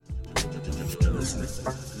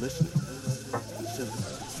listening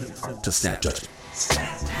to Snap Judgment.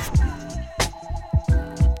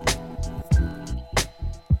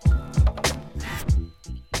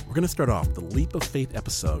 We're going to start off the Leap of Faith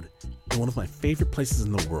episode in one of my favorite places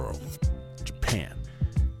in the world, Japan.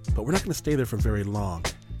 But we're not going to stay there for very long.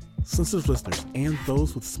 Sensitive listeners and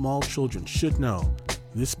those with small children should know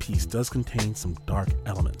this piece does contain some dark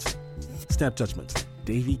elements. Snap Judgment's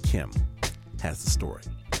Davey Kim has the story.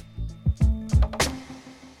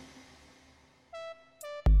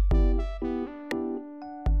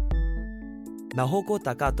 Nahoko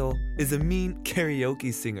Takato is a mean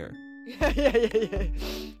karaoke singer.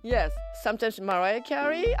 Yes, sometimes Mariah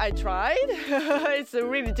Carey, I tried. It's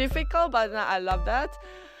really difficult, but I love that.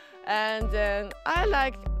 And then I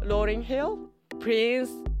liked Lauryn Hill, Prince.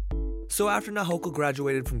 So after Nahoko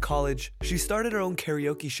graduated from college, she started her own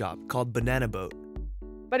karaoke shop called Banana Boat.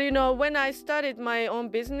 But when I started my own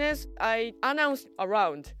business, I announced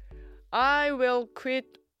around, I will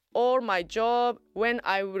quit all my job when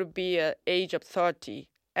I will be at age of 30.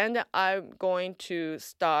 And I'm going to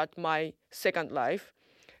start my second life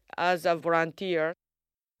as a volunteer.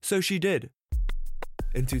 So she did.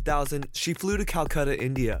 In 2000, she flew to Calcutta,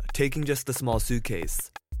 India, taking just a small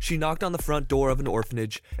suitcase. She knocked on the front door of an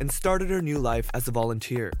orphanage and started her new life as a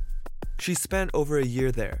volunteer. She spent over a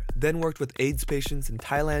year there, then worked with AIDS patients in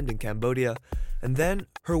Thailand and Cambodia, and then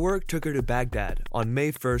her work took her to Baghdad on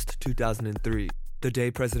May 1st, 2003. The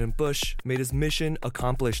day President Bush made his mission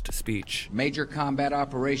accomplished speech. Major combat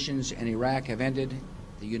operations in Iraq have ended.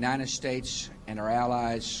 The United States and our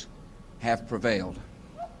allies have prevailed.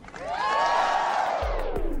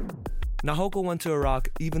 Nahoko went to Iraq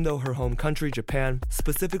even though her home country, Japan,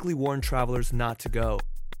 specifically warned travelers not to go.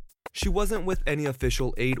 She wasn't with any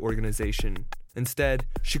official aid organization. Instead,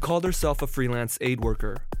 she called herself a freelance aid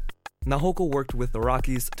worker. Nahoko worked with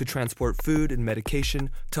Iraqis to transport food and medication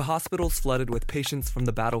to hospitals flooded with patients from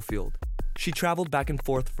the battlefield. She traveled back and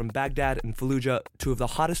forth from Baghdad and Fallujah, two of the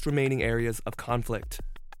hottest remaining areas of conflict.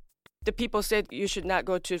 The people said you should not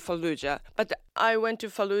go to Fallujah, but I went to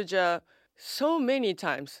Fallujah so many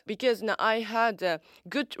times because I had a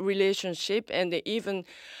good relationship and even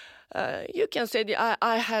you can say that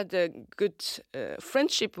I had a good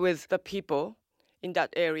friendship with the people in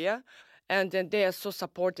that area. And then they are so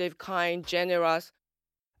supportive, kind, generous.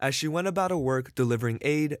 As she went about her work delivering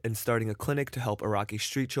aid and starting a clinic to help Iraqi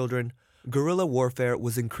street children, guerrilla warfare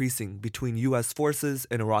was increasing between U.S. forces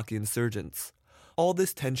and Iraqi insurgents. All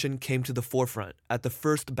this tension came to the forefront at the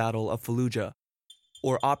First Battle of Fallujah,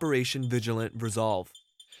 or Operation Vigilant Resolve.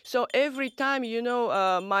 So every time,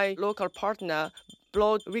 my local partner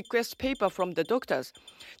brought request paper from the doctors.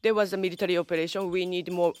 There was a military operation, we need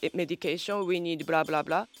more medication, we need blah, blah,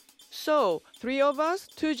 blah. So, 3 of us,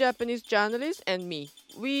 2 Japanese journalists and me.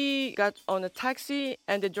 We got on a taxi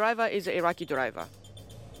and the driver is an Iraqi driver.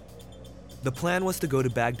 The plan was to go to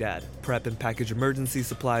Baghdad, prep and package emergency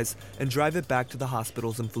supplies, and drive it back to the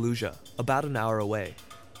hospitals in Fallujah, about an hour away.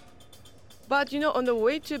 But on the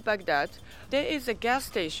way to Baghdad, there is a gas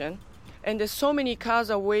station and there's so many cars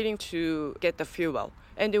are waiting to get the fuel.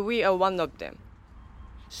 And we are one of them.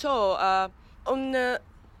 So, on the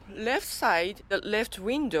left side, the left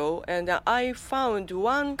window, and I found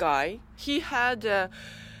one guy. He had a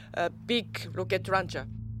big rocket launcher.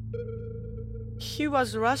 He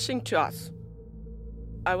was rushing to us.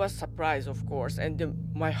 I was surprised, of course, and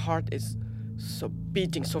my heart is so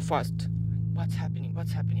beating so fast. What's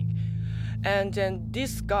happening? And then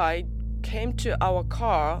this guy came to our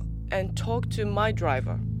car and talked to my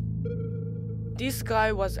driver. This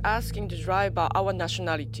guy was asking the driver our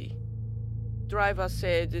nationality. Driver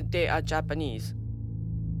said they are Japanese.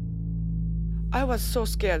 I was so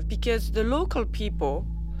scared because the local people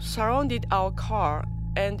surrounded our car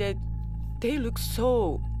and they look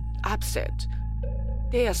so upset.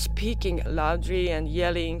 They are speaking loudly and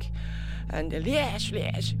yelling and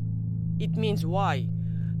Liège. It means why.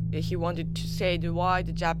 He wanted to say why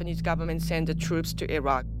the Japanese government sent the troops to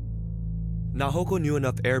Iraq. Nahoko knew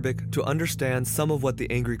enough Arabic to understand some of what the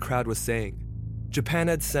angry crowd was saying. Japan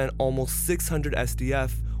had sent almost 600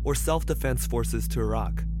 SDF, or self-defense forces, to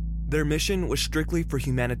Iraq. Their mission was strictly for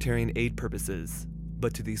humanitarian aid purposes,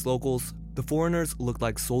 but to these locals, the foreigners looked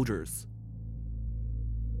like soldiers.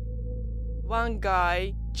 One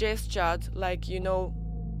guy gestured like,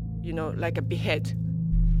 like a behead.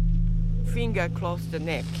 Finger close the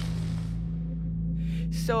neck.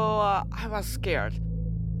 So I was scared.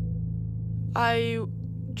 I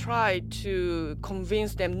tried to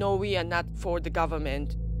convince them, no, we are not for the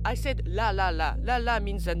government. I said, la, la, la. La, la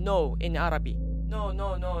means a no in Arabic. No,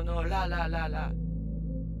 la, la, la, la.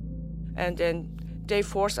 And then They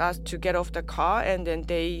forced us to get off the car, and then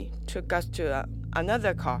they took us to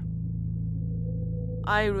another car.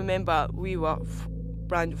 I remember we were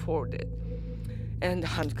blindfolded and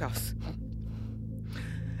handcuffs.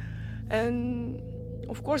 And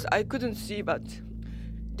of course, I couldn't see, but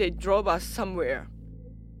they drove us somewhere.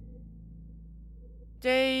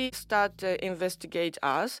 They start to investigate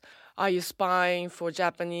us. Are you spying for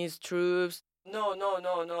Japanese troops? No,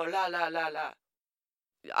 la.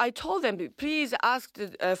 I told them, please ask the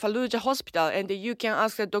Fallujah hospital, and you can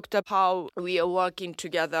ask the doctor how we are working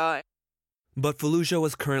together. But Fallujah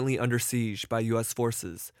was currently under siege by U.S.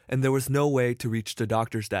 forces, and there was no way to reach the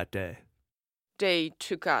doctors that day. They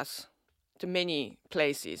took us to many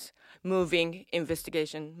places, moving.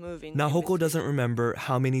 Nahoko doesn't remember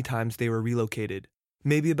how many times they were relocated,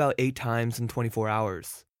 maybe about 8 times in 24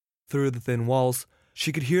 hours. Through the thin walls,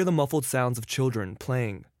 she could hear the muffled sounds of children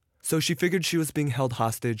playing, so she figured she was being held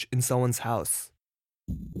hostage in someone's house.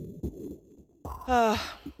 I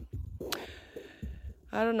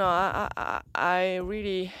don't know. I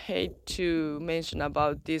really hate to mention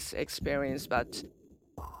about this experience, but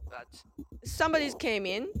somebody came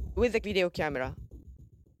in with a video camera.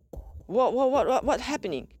 What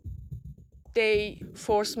happening? They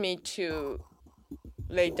forced me to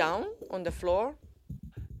lay down on the floor,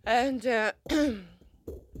 and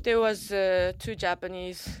there was 2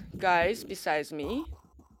 Japanese guys besides me.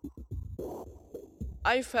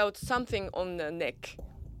 I felt something on the neck.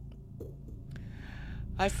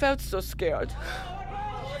 I felt so scared.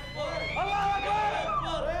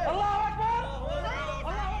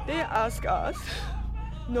 They asked us,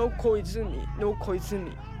 no Koizumi.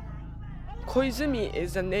 Koizumi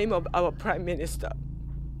is the name of our prime minister.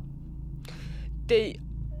 They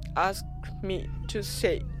asked me to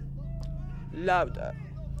say louder,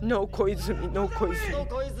 no Koizumi. No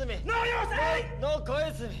USA!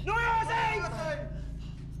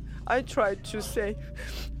 I tried to say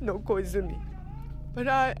no Koizumi, but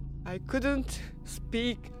I couldn't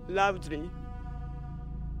speak loudly.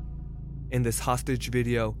 In this hostage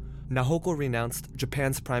video, Nahoko renounced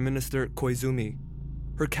Japan's Prime Minister Koizumi.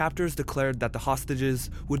 Her captors declared that the hostages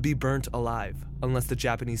would be burnt alive unless the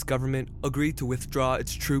Japanese government agreed to withdraw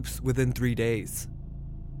its troops within 3 days.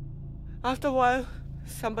 After a while,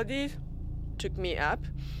 somebody took me up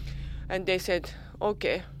and they said,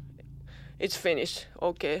 okay, it's finished.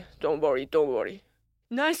 Okay, don't worry.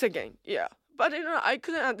 Nice again, yeah. But I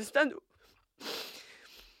couldn't understand.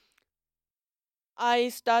 I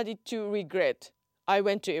started to regret. I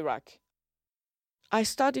went to Iraq. I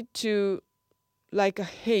started to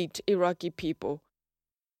hate Iraqi people.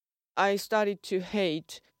 I started to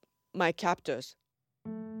hate my captors.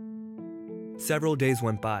 Several days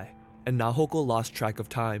went by, and Nahoko lost track of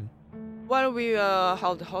time. While we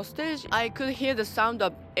held hostage, I could hear the sound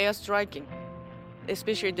of air striking,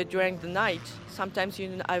 especially during the night. Sometimes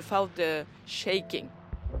I felt the shaking.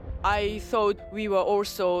 I thought we were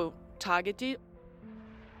also targeted.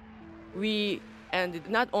 We and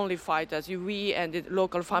not only fighters, we and the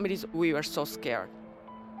local families, we were so scared.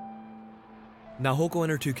 Nahoko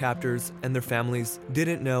and her 2 captors and their families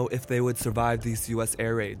didn't know if they would survive these U.S.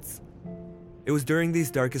 air raids. It was during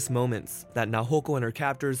these darkest moments that Nahoko and her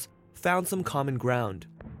captors found some common ground.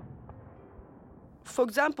 For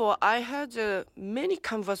example, I had many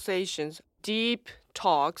conversations, deep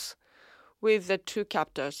talks with the 2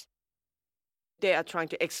 captors. They are trying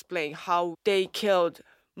to explain how they killed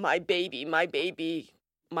my baby,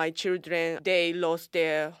 my children. They lost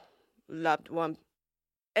their loved one.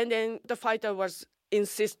 And then the fighter was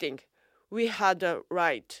insisting we had a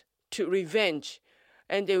right to revenge,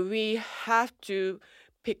 and then we have to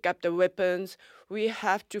pick up the weapons, we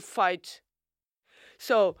have to fight.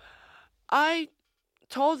 So I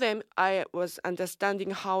told them I was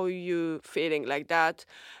understanding how you feeling like that,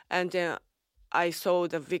 and then I saw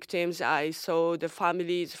the victims, I saw the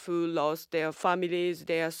families who lost their families.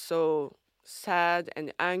 They are so sad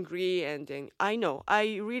and angry, and then I know,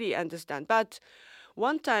 I really understand. But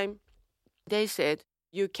one time they said,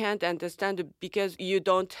 you can't understand because you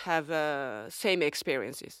don't have same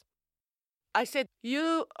experiences. I said,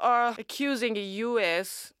 you are accusing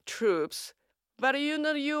U.S. troops, but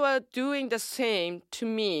you are doing the same to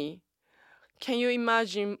me. Can you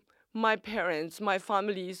imagine my parents, my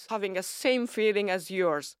families having the same feeling as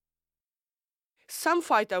yours? Some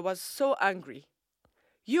fighter was so angry.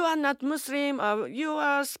 You are not Muslim, you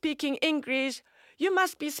are speaking English, you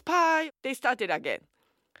must be spy. They started again.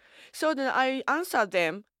 So then I answered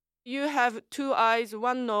them, you have 2 eyes,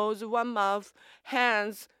 1 nose, 1 mouth,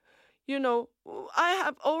 hands. I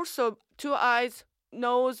have also 2 eyes,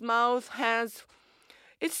 nose, mouth, hands.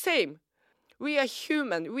 It's same. We are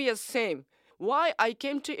human, we are same. Why I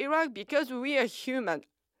came to Iraq? Because we are human.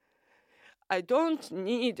 I don't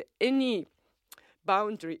need any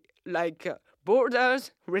boundary like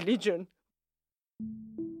borders, religion.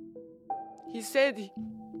 He said,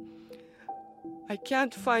 I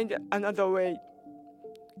can't find another way.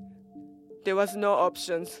 There was no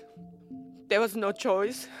options. There was no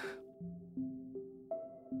choice.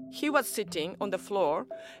 He was sitting on the floor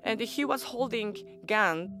and he was holding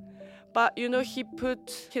gun. But, he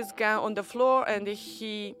put his gun on the floor and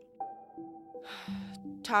he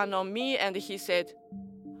turned on me and he said,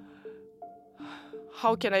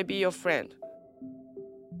 how can I be your friend?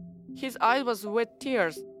 His eyes was with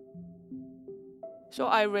tears. So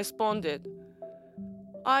I responded,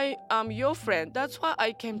 I am your friend. That's why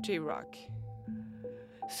I came to Iraq.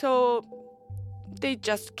 So they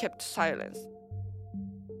just kept silence.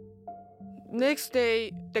 Next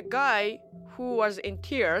day, the guy who was in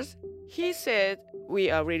tears, he said,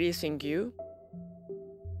 we are releasing you.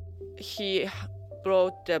 He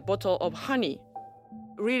brought a bottle of honey,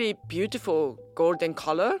 really beautiful golden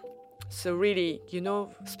color. So really,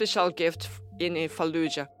 special gift in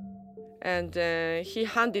Fallujah. And he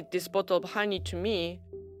handed this bottle of honey to me.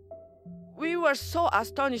 We were so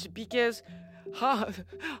astonished because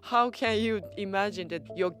how can you imagine that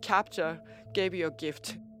your captor gave you a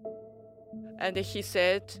gift? And he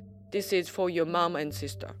said, this is for your mom and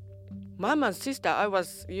sister. Mom and sister, I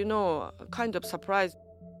was, kind of surprised.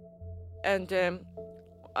 And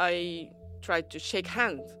I tried to shake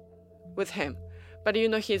hands with him. But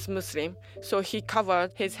he's Muslim, so he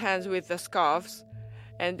covered his hands with the scarves,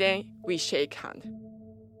 and then we shake hands.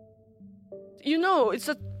 It's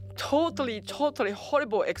a totally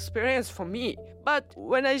horrible experience for me. But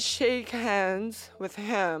when I shake hands with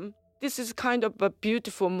him, this is kind of a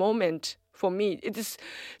beautiful moment for me. This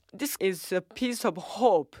is a piece of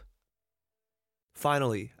hope.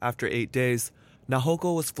 Finally, after 8 days,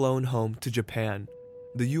 Nahoko was flown home to Japan.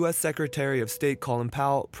 The U.S. Secretary of State Colin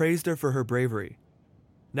Powell praised her for her bravery.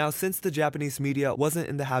 Now, since the Japanese media wasn't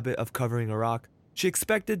in the habit of covering Iraq, she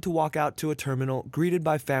expected to walk out to a terminal greeted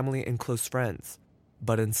by family and close friends.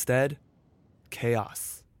 But instead,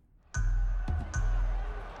 chaos.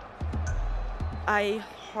 I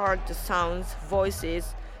heard the sounds,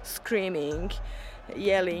 voices, screaming,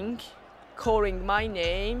 yelling, calling my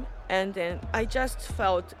name, and then I just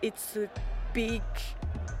felt it's a big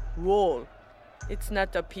wall. It's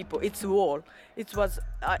not a people, it's a wall.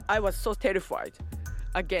 I was so terrified.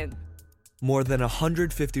 Again. More than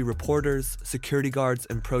 150 reporters, security guards,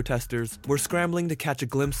 and protesters were scrambling to catch a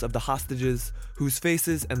glimpse of the hostages whose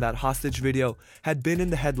faces and that hostage video had been in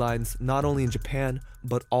the headlines not only in Japan,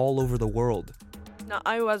 but all over the world. Now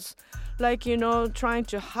I was trying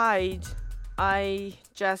to hide. I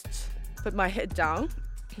just put my head down.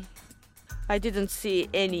 I didn't see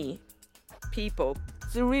any people.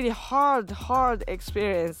 It's a really hard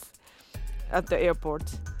experience at the airport.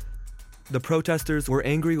 The protesters were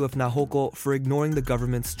angry with Nahoko for ignoring the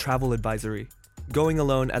government's travel advisory. Going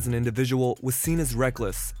alone as an individual was seen as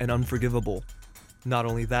reckless and unforgivable. Not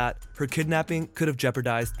only that, her kidnapping could have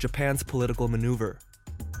jeopardized Japan's political maneuver.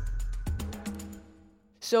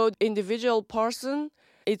 So individual person,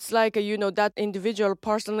 it's like, that individual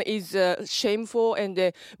person is shameful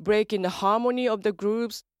and breaking the harmony of the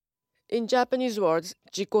groups. In Japanese words,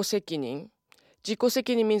 自己責任. 自己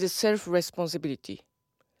責任means self-responsibility.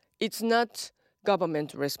 It's not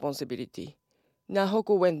government responsibility.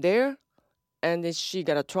 Nahoko went there, and she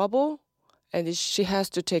got a trouble, and she has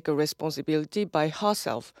to take a responsibility by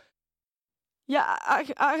herself. Yeah,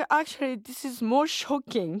 I actually, this is more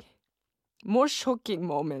shocking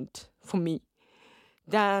moment for me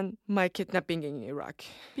than my kidnapping in Iraq.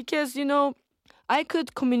 Because, I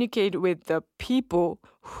could communicate with the people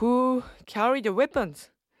who carry the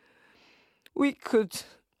weapons. We could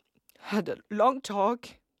have a long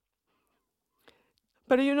talk.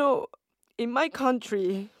 But in my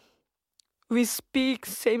country, we speak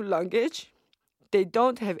same language. They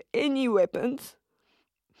don't have any weapons.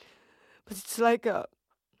 But it's like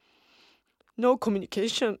no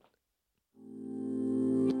communication.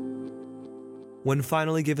 When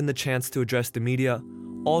finally given the chance to address the media,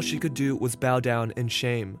 all she could do was bow down in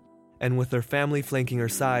shame. And with her family flanking her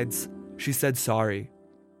sides, she said sorry.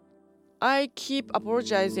 I keep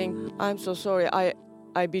apologizing. I'm so sorry.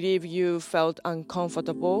 I believe you felt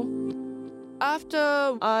uncomfortable.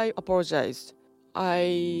 After I apologized,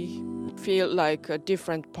 I feel like a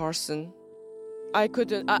different person. I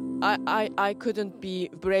couldn't be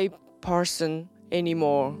a brave person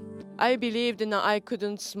anymore. I believed that I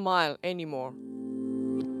couldn't smile anymore.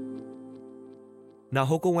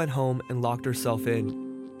 Nahoko went home and locked herself in.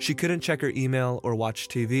 She couldn't check her email or watch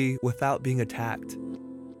TV without being attacked.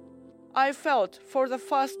 I felt for the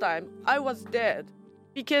first time I was dead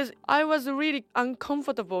because I was really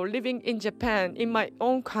uncomfortable living in Japan, in my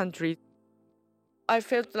own country. I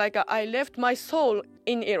felt like I left my soul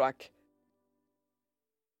in Iraq.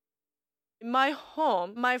 In my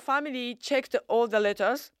home, my family checked all the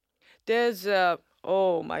letters. There's,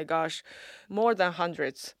 oh my gosh, more than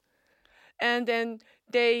hundreds. And then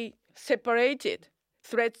they separated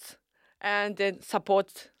threats and then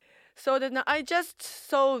support. So then I just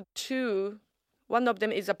saw two. One of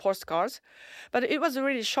them is a postcard. But it was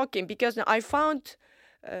really shocking because I found,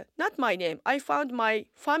 not my name, I found my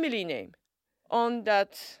family name on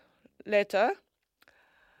that letter,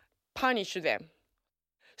 punish them.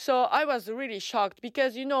 So I was really shocked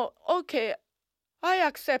because, okay, I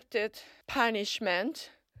accepted punishment,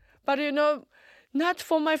 but, not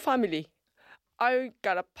for my family. I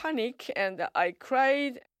got a panic and I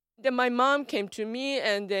cried. Then my mom came to me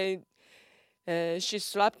and she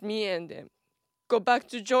slapped me and go back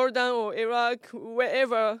to Jordan or Iraq,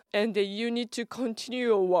 wherever, and you need to continue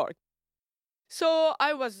your work. So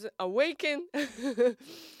I was awakened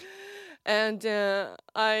and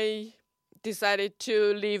I decided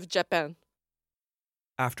to leave Japan.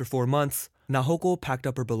 After 4 months, Nahoko packed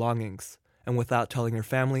up her belongings, and without telling her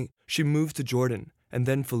family, she moved to Jordan and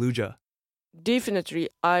then Fallujah. Definitely,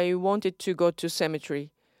 I wanted to go to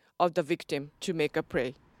cemetery of the victim to make a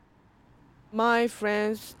prayer. My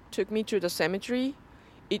friends took me to the cemetery.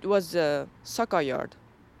 It was a soccer yard.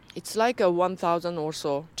 It's like 1,000 or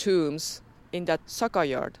so tombs in that soccer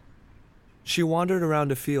yard. She wandered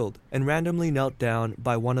around a field and randomly knelt down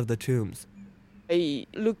by one of the tombs. I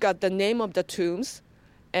looked at the name of the tombs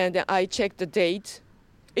and I checked the date.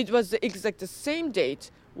 It was the exact same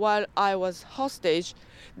date. While I was hostage,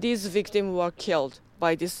 these victims were killed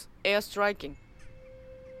by this airstriking.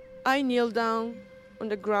 I kneeled down on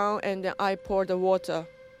the ground and I poured the water.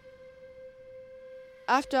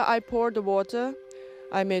 After I poured the water,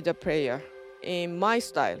 I made a prayer in my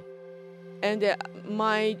style. And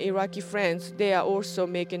my Iraqi friends, they are also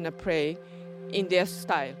making a prayer in their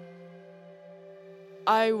style.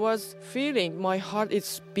 I was feeling my heart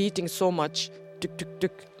is beating so much, tuk, tuk,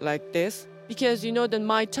 tuk, like this. Because that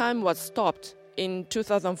my time was stopped in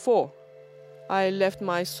 2004. I left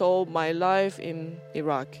my soul, my life in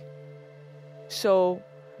Iraq. So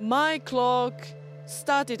my clock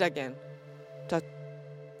started again. Tat,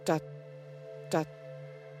 tat, tat,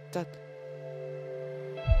 tat.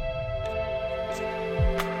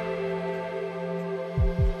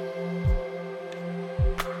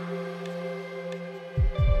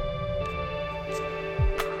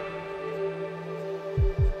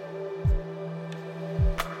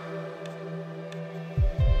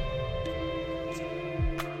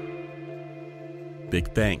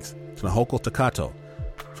 Big thanks to Nahoko Takato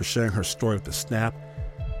for sharing her story with the Snap.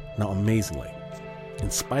 Now, amazingly, in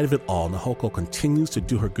spite of it all, Nahoko continues to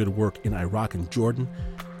do her good work in Iraq and Jordan.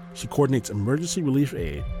 She coordinates emergency relief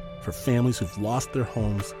aid for families who've lost their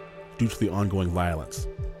homes due to the ongoing violence.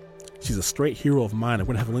 She's a straight hero of mine. I'm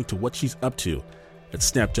going to have a link to what she's up to at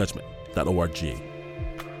snapjudgment.org.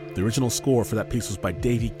 The original score for that piece was by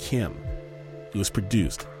Davey Kim. It was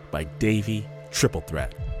produced by Davey Triple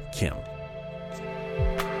Threat Kim.